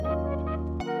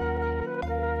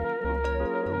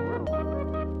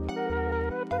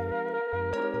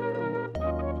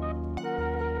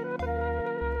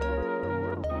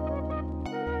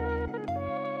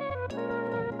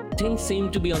Things seem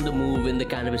to be on the move in the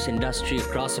cannabis industry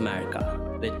across America,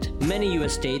 with many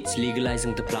US states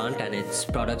legalizing the plant and its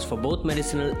products for both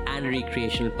medicinal and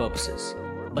recreational purposes.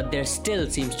 But there still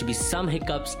seems to be some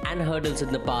hiccups and hurdles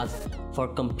in the path for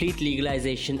complete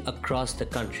legalization across the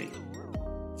country.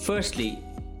 Firstly,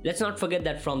 let's not forget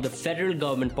that from the federal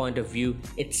government point of view,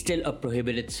 it's still a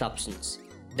prohibited substance.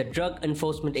 The Drug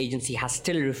Enforcement Agency has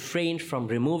still refrained from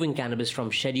removing cannabis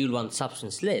from Schedule 1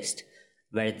 substance list,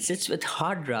 where it sits with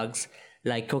hard drugs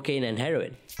like cocaine and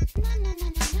heroin.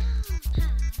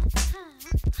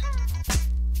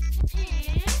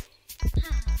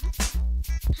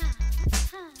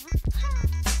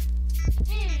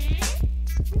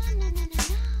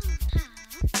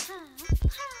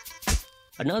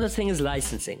 Another thing is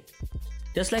licensing.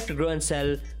 Just like to grow and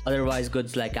sell otherwise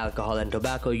goods like alcohol and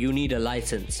tobacco, you need a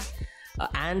license.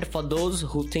 And for those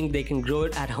who think they can grow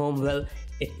it at home, well,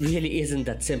 it really isn't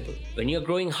that simple. When you're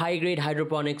growing high-grade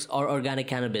hydroponics or organic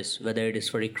cannabis, whether it is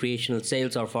for recreational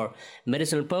sales or for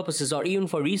medicinal purposes or even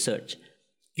for research,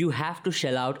 you have to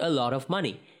shell out a lot of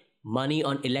money. Money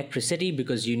on electricity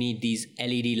because you need these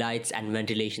LED lights and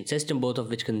ventilation system, both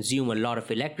of which consume a lot of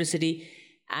electricity,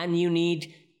 and you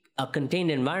need a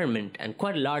contained environment and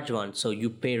quite a large one, so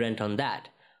you pay rent on that.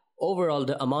 Overall,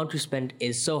 the amount you spend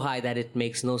is so high that it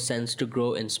makes no sense to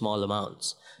grow in small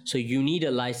amounts. So you need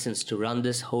a license to run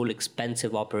this whole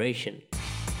expensive operation.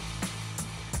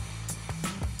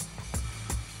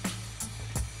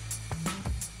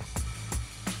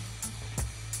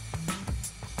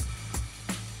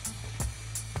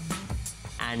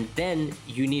 And then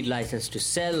you need license to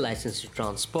sell, license to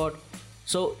transport.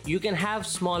 So you can have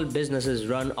small businesses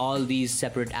run all these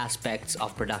separate aspects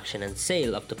of production and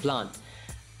sale of the plant.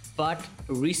 But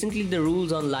recently the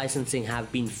rules on licensing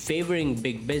have been favoring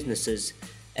big businesses,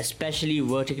 especially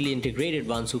vertically integrated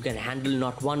ones who can handle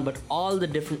not one but all the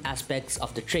different aspects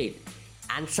of the trade.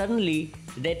 And suddenly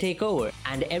they take over.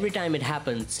 And every time it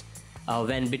happens,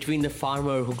 when between the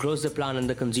farmer who grows the plant and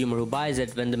the consumer who buys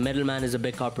it, when the middleman is a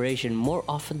big corporation, more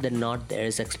often than not there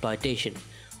is exploitation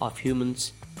of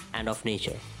humans and of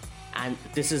nature. And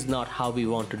this is not how we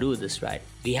want to do this, right?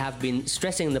 We have been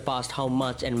stressing in the past how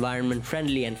much environment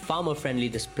friendly and farmer friendly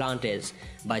this plant is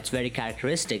by its very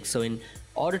characteristics. So in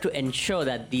order to ensure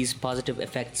that these positive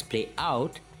effects play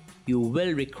out, you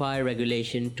will require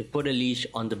regulation to put a leash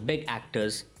on the big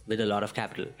actors with a lot of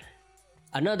capital.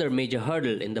 Another major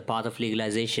hurdle in the path of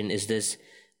legalization is this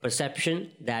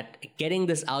perception that getting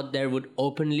this out there would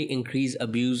openly increase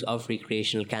abuse of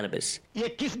recreational cannabis. ये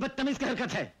किस बदतमीज की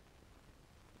हरकत है?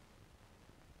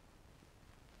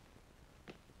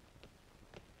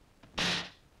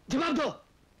 जवाब दो,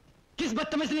 किस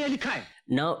बदतमीज ने ये लिखा है?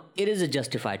 Now, it is a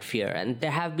justified fear, and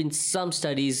there have been some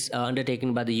studies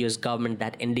undertaken by the US government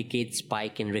that indicate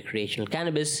spike in recreational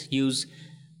cannabis use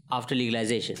after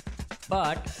legalization.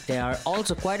 But there are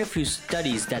also quite a few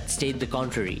studies that state the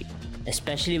contrary,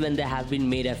 especially when there have been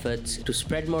made efforts to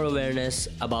spread more awareness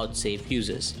about safe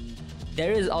uses.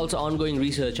 There is also ongoing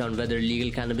research on whether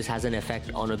legal cannabis has an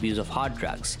effect on abuse of hard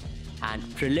drugs,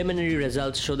 and preliminary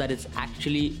results show that it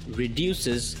actually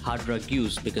reduces hard drug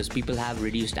use because people have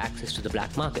reduced access to the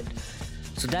black market.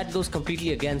 So that goes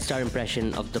completely against our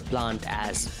impression of the plant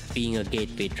as being a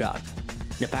gateway drug.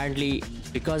 And apparently,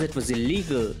 because it was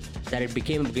illegal, that it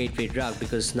became a gateway drug,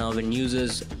 because now when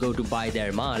users go to buy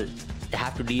their mal, they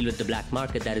have to deal with the black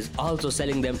market that is also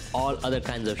selling them all other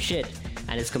kinds of shit,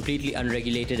 and it's completely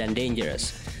unregulated and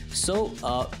dangerous. So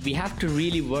we have to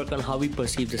really work on how we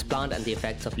perceive this plant and the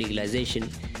effects of legalization,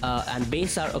 and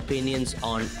base our opinions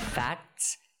on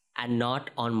facts and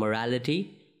not on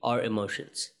morality or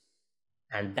emotions.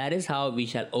 And that is how we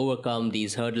shall overcome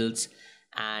these hurdles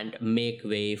and make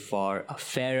way for a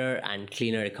fairer and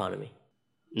cleaner economy.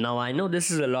 Now, I know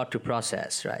this is a lot to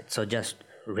process, right? So just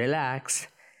relax,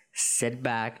 sit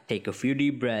back, take a few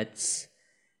deep breaths,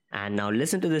 and now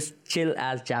listen to this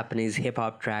chill-ass Japanese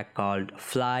hip-hop track called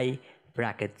Fly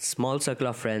 (Small Circle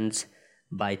of Friends)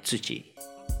 by Tsuchi.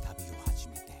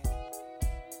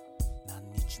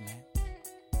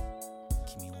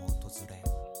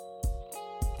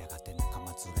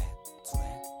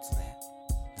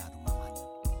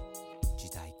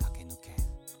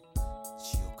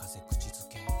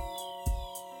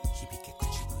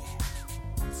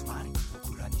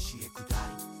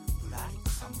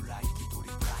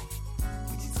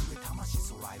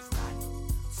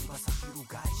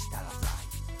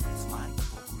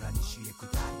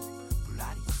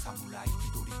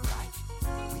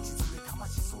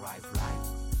 ライフライン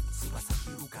翼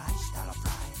広がい